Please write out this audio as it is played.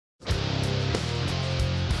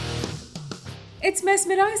It's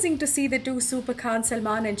mesmerizing to see the two superkhans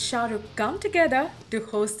Salman and Shahrukh come together to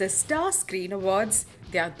host the Star Screen Awards.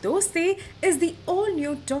 Their Dosti is the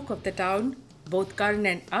all-new talk of the town. Both Karan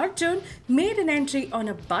and Arjun made an entry on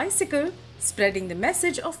a bicycle, spreading the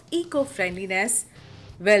message of eco-friendliness.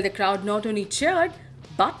 Well, the crowd not only cheered,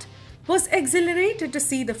 but was exhilarated to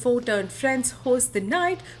see the four-turned friends host the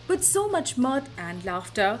night with so much mirth and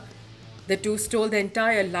laughter. The two stole the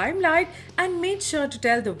entire limelight and made sure to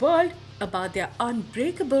tell the world about their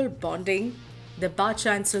unbreakable bonding. The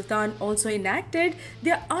Bacha and Sultan also enacted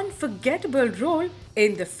their unforgettable role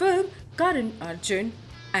in the film Karan Arjun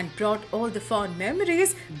and brought all the fond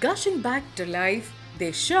memories gushing back to life.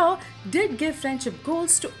 They sure did give friendship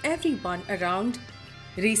goals to everyone around.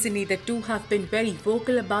 Recently, the two have been very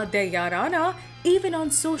vocal about their yarana, even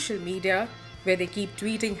on social media, where they keep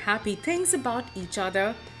tweeting happy things about each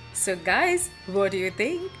other. So guys, what do you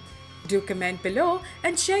think? Do comment below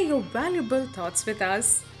and share your valuable thoughts with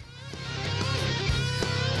us.